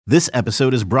This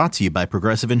episode is brought to you by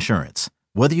Progressive Insurance.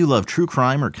 Whether you love true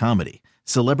crime or comedy,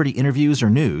 celebrity interviews or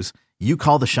news, you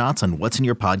call the shots on what's in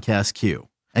your podcast queue.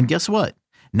 And guess what?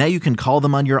 Now you can call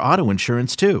them on your auto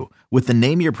insurance too with the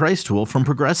Name Your Price tool from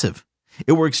Progressive.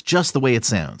 It works just the way it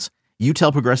sounds. You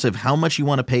tell Progressive how much you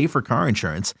want to pay for car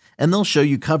insurance, and they'll show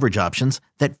you coverage options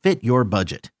that fit your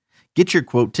budget. Get your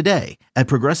quote today at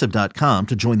Progressive.com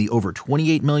to join the over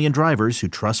 28 million drivers who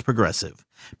trust Progressive.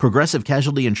 Progressive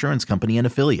Casualty Insurance Company and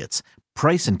Affiliates.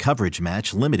 Price and coverage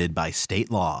match limited by state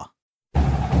law. You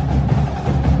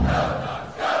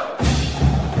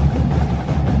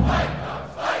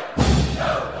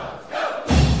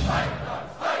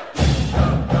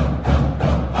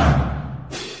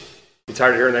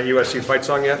tired of hearing that USC fight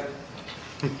song yet?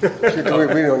 we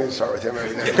don't need to start with him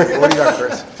every day. What do you got,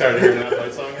 Chris? Tired of hearing that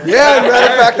fight song? Yeah,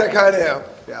 matter of fact, I kind of am.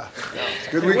 Yeah. It's a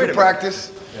good week of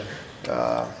practice.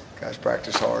 Guys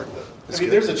practice hard.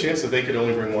 There's a chance that they could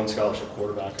only bring one scholarship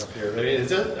quarterback up here.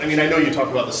 I know you talk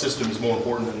about the system is more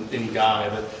important than any guy,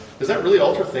 but does that really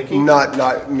alter thinking?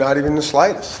 Not even the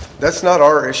slightest. That's not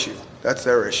our issue. That's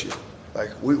their issue.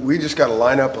 Like we just got to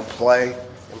line up and play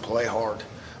hard.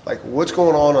 Like what's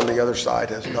going on the other side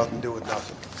has nothing to do with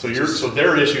nothing. So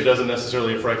their issue doesn't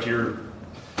necessarily affect your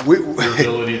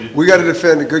ability to. We got to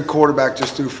defend a good quarterback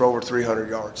just threw for over 300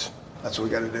 yards. That's what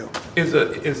we got to do. Is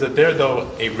there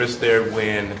though a risk there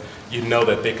when you know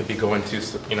that they could be going to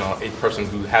a person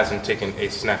who hasn't taken a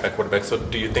snap at quarterback? So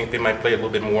do you think they might play a little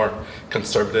bit more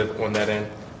conservative on that end?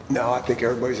 No, I think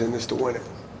everybody's in this to win it.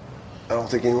 I don't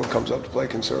think anyone comes up to play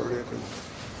conservative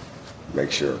and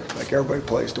make sure. Like everybody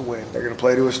plays to win. They're going to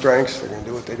play to his strengths. They're going to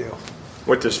do what they do.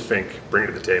 What does Fink bring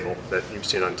to the table that you've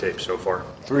seen on tape so far?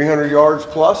 300 yards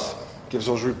plus, gives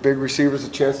those big receivers a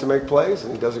chance to make plays,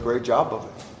 and he does a great job of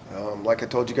it. Like I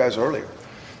told you guys earlier,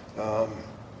 all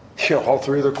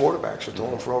three of their quarterbacks are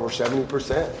throwing for over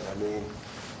 70%. I mean,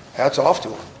 hats off to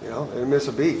them. They didn't miss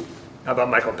a beat. How about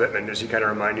Michael Pittman? Does he kind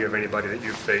of remind you of anybody that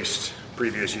you've faced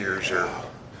previous years? Or?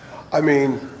 I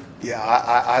mean,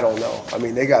 I don't know. I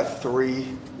mean, they got three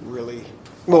really,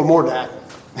 well, more than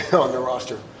that on their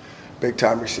roster.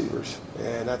 Big-time receivers,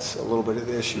 and that's a little bit of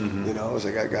the issue, is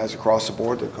they got guys across the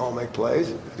board that can make plays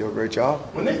and do a great job.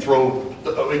 When they throw,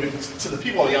 to the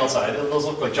people on the outside, those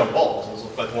look like jump balls. Those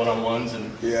look like one-on-ones,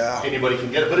 and anybody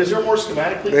can get it. But is there more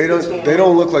schematically? They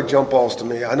don't look like jump balls to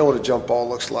me. I know what a jump ball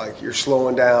looks like. You're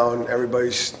slowing down,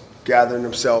 everybody's gathering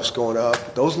themselves going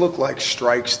up. Those look like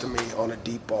strikes to me on a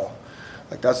deep ball.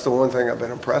 Like that's the one thing I've been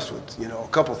impressed with, a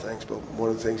couple things, but one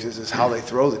of the things is how they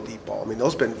throw the deep ball. I mean,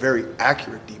 those have been very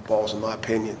accurate deep balls in my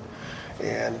opinion.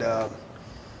 And,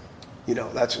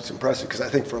 that's what's impressive because I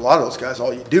think for a lot of those guys,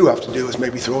 all you do have to do is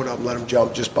maybe throw it up and let them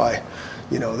jump just by,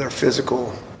 their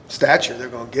physical stature. They're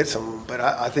going to get some, but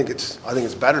I think it's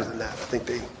better than that. I think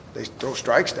they throw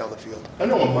strikes down the field. I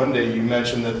know on Monday you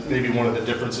mentioned that maybe one of the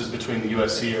differences between the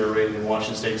USC air raid and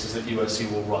Washington State is that USC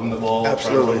will run the ball,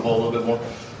 Absolutely. Try to run the ball a little bit more.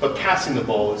 But passing the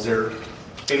ball, is there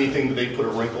anything that they put a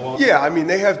wrinkle on? Yeah, I mean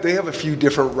they have a few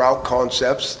different route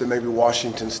concepts that maybe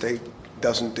Washington State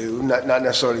doesn't do. Not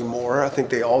necessarily more. I think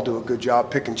they all do a good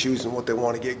job pick and choosing what they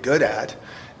want to get good at,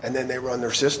 and then they run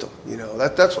their system.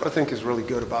 That's what I think is really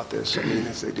good about this. I mean,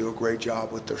 is they do a great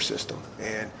job with their system,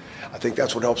 and I think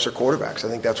that's what helps their quarterbacks. I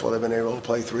think that's why they've been able to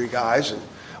play three guys and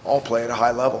all play at a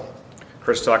high level.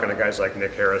 Chris, talking to guys like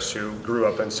Nick Harris, who grew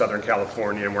up in Southern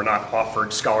California and were not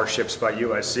offered scholarships by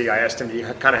USC, I asked him, do you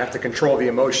kind of have to control the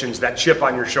emotions, that chip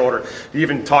on your shoulder? Do you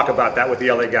even talk about that with the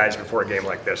LA guys before a game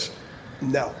like this?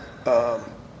 No.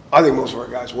 I think most of our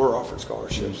guys were offered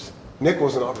scholarships. Nick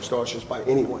wasn't offered scholarships by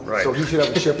anyone, right. So he should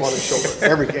have a chip on his shoulder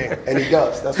every game, and he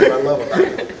does. That's what I love about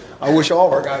him. I wish all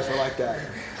of our guys were like that.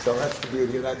 So that's the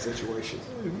beauty of that situation.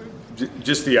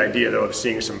 Just the idea, though, of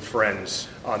seeing some friends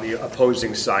on the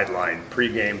opposing sideline,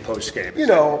 pregame, postgame.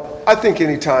 I think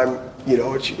anytime,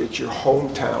 it's your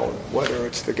hometown, whether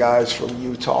it's the guys from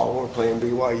Utah who are playing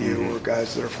BYU or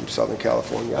guys that are from Southern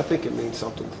California, I think it means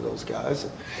something to those guys.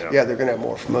 And they're going to have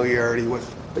more familiarity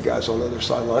with the guys on the other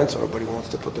sideline, so everybody wants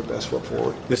to put their best foot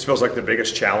forward. This feels like the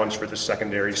biggest challenge for the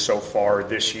secondary so far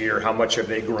this year. How much have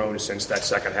they grown since that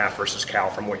second half versus Cal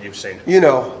from what you've seen?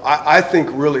 I think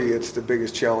really it's the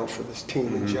biggest challenge for this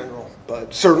team in general.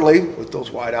 But certainly with those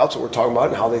wideouts that we're talking about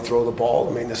and how they throw the ball,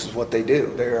 I mean, this is what they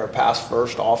do. They're a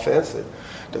pass-first offense that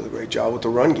does a great job with the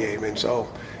run game. And so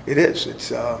it is. It's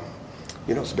the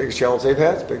biggest challenge they've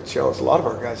had. It's the biggest challenge a lot of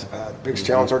our guys have had. The biggest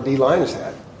challenge our D-line has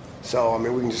had. So, I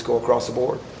mean, we can just go across the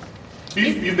board.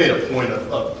 You've made a point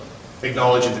of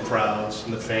acknowledging the crowds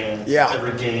and the fans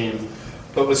every game.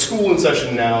 But with school in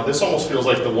session now, this almost feels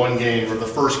like the one game or the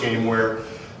first game where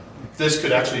this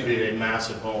could actually be a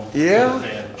massive home Yeah,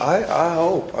 advantage. I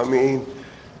hope. I mean,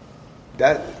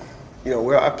 that,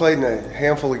 I played in a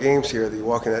handful of games here that you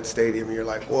walk in that stadium and you're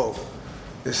like, whoa,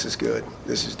 this is good.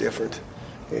 This is different.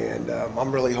 And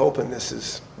I'm really hoping this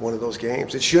is one of those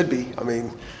games. It should be. I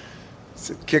mean, it's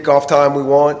the kickoff time we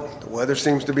want. The weather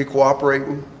seems to be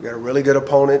cooperating. We got a really good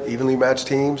opponent, evenly matched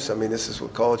teams. I mean, this is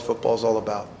what college football is all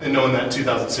about. And knowing that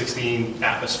 2016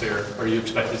 atmosphere, are you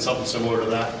expecting something similar to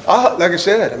that? Like I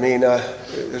said, I mean,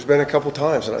 there's been a couple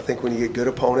times, and I think when you get good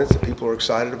opponents that people are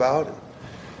excited about,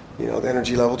 the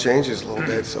energy level changes a little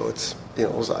bit. So it's,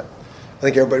 I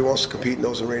think everybody wants to compete in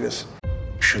those arenas.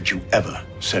 Should you ever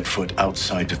set foot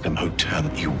outside of the hotel,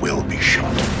 you will be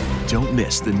shot. Don't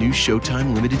miss the new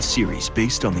Showtime limited series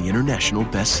based on the international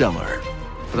bestseller.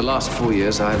 For the last 4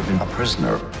 years, I've been a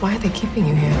prisoner. Why are they keeping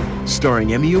you here?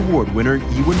 Starring Emmy Award winner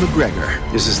Ewan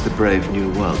McGregor. This is the brave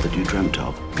new world that you dreamt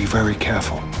of. Be very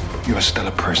careful. You are still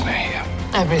a prisoner here.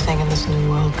 Everything in this new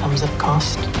world comes at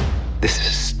cost. This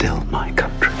is still my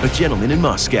country. A Gentleman in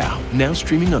Moscow, now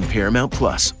streaming on Paramount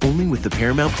Plus, only with the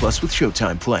Paramount Plus with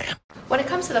Showtime plan. When it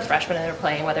comes to the freshmen that are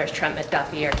playing, whether it's Trent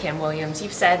McDuffie or Cam Williams,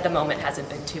 you've said the moment hasn't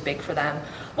been too big for them.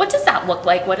 What does that look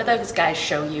like? What do those guys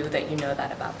show you that you know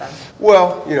that about them?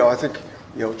 Well, I think,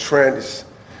 Trent is,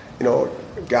 a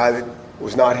guy that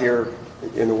was not here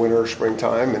in the winter or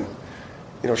springtime and,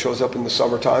 shows up in the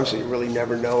summertime, so you really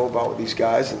never know about these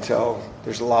guys until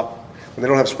there's a lot, when they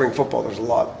don't have spring football, there's a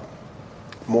lot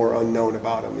more unknown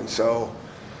about them. And so,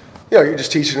 you're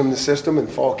just teaching them the system in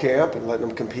fall camp and letting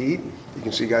them compete. You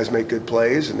can see guys make good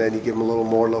plays, and then you give them a little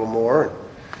more. And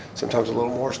sometimes a little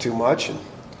more is too much, and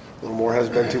a little more has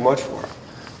been too much for them.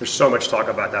 There's so much talk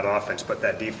about that offense, but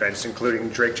that defense, including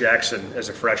Drake Jackson as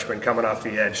a freshman coming off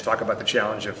the edge, talk about the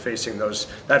challenge of facing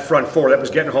that front four that was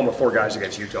getting home with 4 guys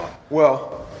against Utah.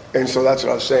 Well, and so that's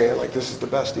what I was saying. Like, this is the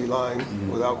best D-line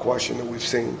without question that we've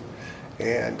seen.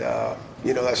 And,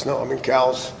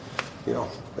 Cal's,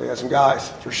 they got some guys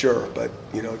for sure, but,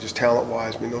 just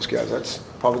talent-wise, those guys, that's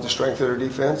probably the strength of their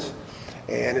defense.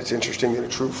 And it's interesting that a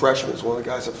true freshman is one of the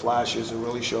guys that flashes and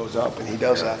really shows up, and he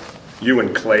does that. You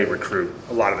and Clay recruit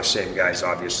a lot of the same guys,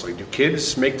 obviously. Do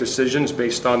kids make decisions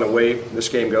based on the way this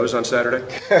game goes on Saturday?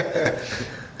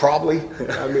 Probably.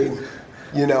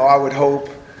 I would hope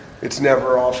it's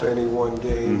never off any one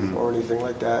game or anything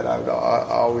like that. I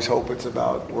always hope it's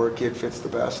about where a kid fits the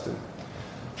best and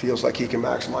feels like he can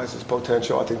maximize his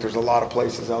potential. I think there's a lot of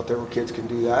places out there where kids can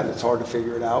do that, and it's hard to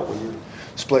figure it out when you're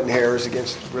splitting hairs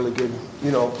against really good,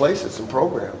 places and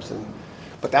programs.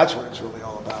 But that's what it's really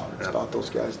all about. It's about those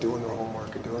guys doing their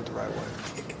homework and doing it the right way.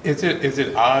 Is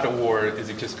it odd, or is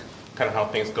it just kind of how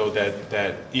things go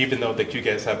that even though that you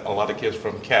guys have a lot of kids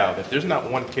from Cal, that there's not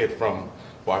one kid from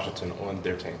Washington on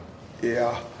their team?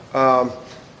 Yeah.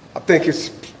 I think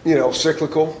it's,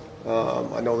 cyclical.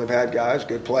 I know they've had guys,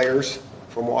 good players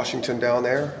from Washington down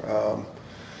there.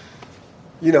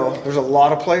 There's a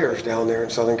lot of players down there in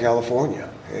Southern California.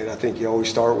 And I think you always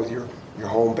start with your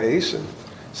home base and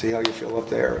see how you feel up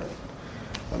there.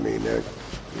 I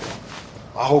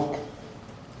hope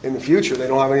in the future they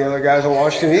don't have any other guys in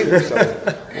Washington either. So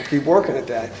we'll keep working at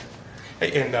that.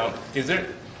 Hey, and is there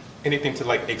anything to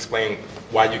explain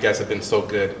why you guys have been so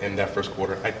good in that first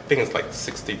quarter? I think it's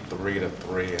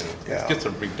 63-3, and it's just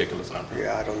a ridiculous number.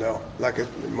 Yeah, I don't know.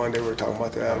 Monday we were talking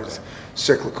about that. Okay. It's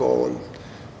cyclical, and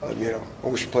I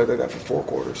wish we played like that for 4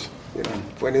 quarters.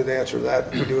 If we knew the answer to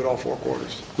that, we'd do it all 4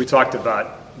 quarters. We talked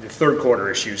about the third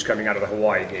quarter issues coming out of the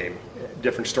Hawaii game.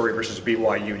 Different story versus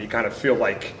BYU. You kind of feel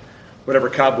like whatever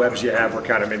cobwebs you have were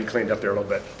kind of maybe cleaned up there a little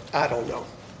bit. I don't know.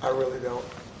 I really don't.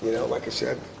 Like I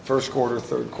said, first quarter,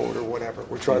 third quarter, whatever.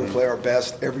 We're trying to play our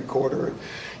best every quarter. And,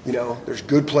 there's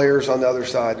good players on the other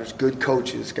side. There's good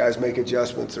coaches. Guys make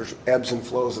adjustments. There's ebbs and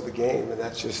flows of the game, and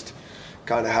that's just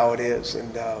kind of how it is.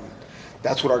 And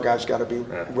that's what our guys got to be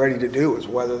ready to do, is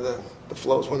weather the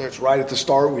flows. Whether it's right at the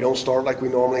start, we don't start like we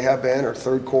normally have been, or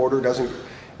third quarter, it doesn't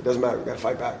matter. We got to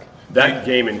fight back. That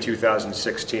game in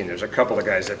 2016, there's a couple of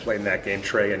guys that played in that game.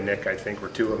 Trey and Nick, I think, were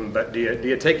 2 of them. But do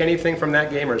you take anything from that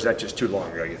game, or is that just too long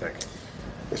ago, you think?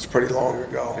 It's pretty long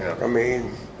ago. Yeah.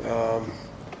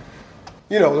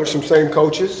 There's some same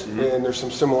coaches, and there's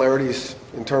some similarities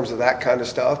in terms of that kind of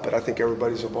stuff. But I think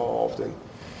everybody's evolved, and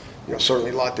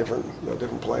certainly a lot different,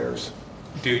 different players.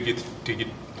 Do you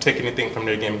take anything from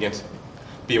their game against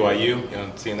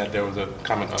BYU? Seeing that there was a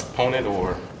common opponent,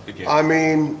 or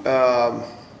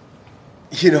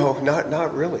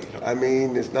not really.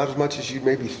 It's not as much as you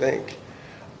maybe think.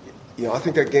 I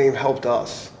think that game helped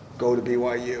us go to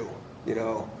BYU.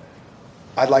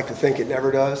 I'd like to think it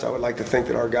never does. I would like to think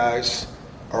that our guys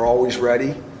are always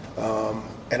ready,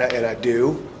 and I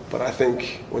do. But I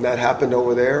think when that happened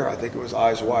over there, I think it was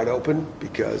eyes wide open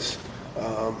because,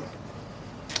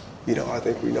 I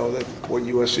think we know that what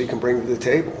USC can bring to the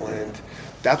table. And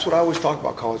that's what I always talk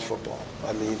about college football.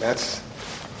 I mean, that's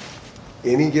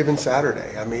any given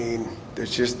Saturday. I mean,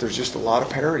 there's just a lot of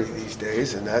parity these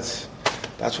days, and that's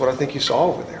what I think you saw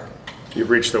over there. You've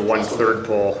reached the 1/3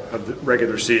 poll of the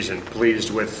regular season.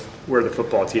 Pleased with where the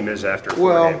football team is after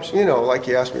 4 games? Like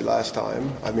you asked me last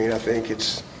time, I mean, I think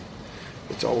it's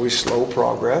always slow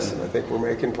progress, and I think we're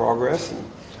making progress. And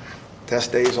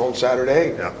test day is on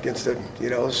Saturday against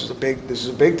this is a big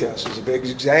test. This is a big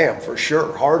exam for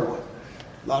sure, hard one.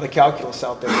 A lot of calculus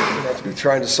out there we're going to have to be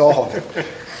trying to solve.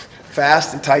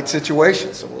 Fast and tight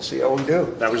situations, so we'll see how we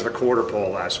do. That was the quarter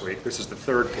poll last week. This is the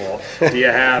third poll. Do you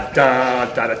have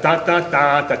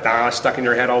da-da-da-da-da-da-da stuck in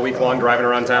your head all week long driving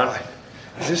around town?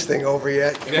 Is this thing over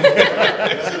yet?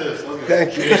 Yes, it is.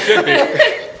 Thank you. It should be.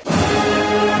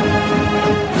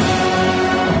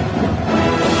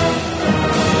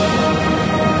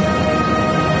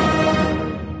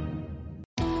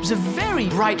 It was a very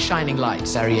bright, shining light,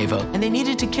 Sarajevo, and they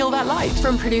needed to kill that light.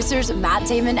 From producers Matt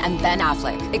Damon and Ben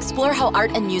Affleck, explore how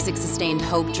art and music sustained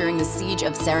hope during the siege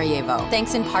of Sarajevo,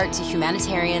 thanks in part to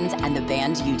humanitarians and the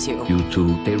band U2.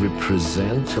 U2, they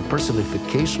represent a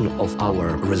personification of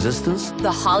our resistance.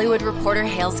 The Hollywood Reporter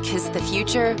hails Kiss the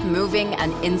Future, moving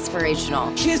and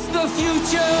inspirational. Kiss the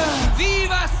future!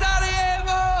 Viva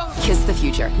Sarajevo! Kiss the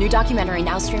Future, new documentary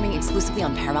now streaming exclusively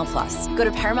on Paramount Plus. Go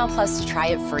to Paramount Plus to try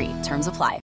it free. Terms apply.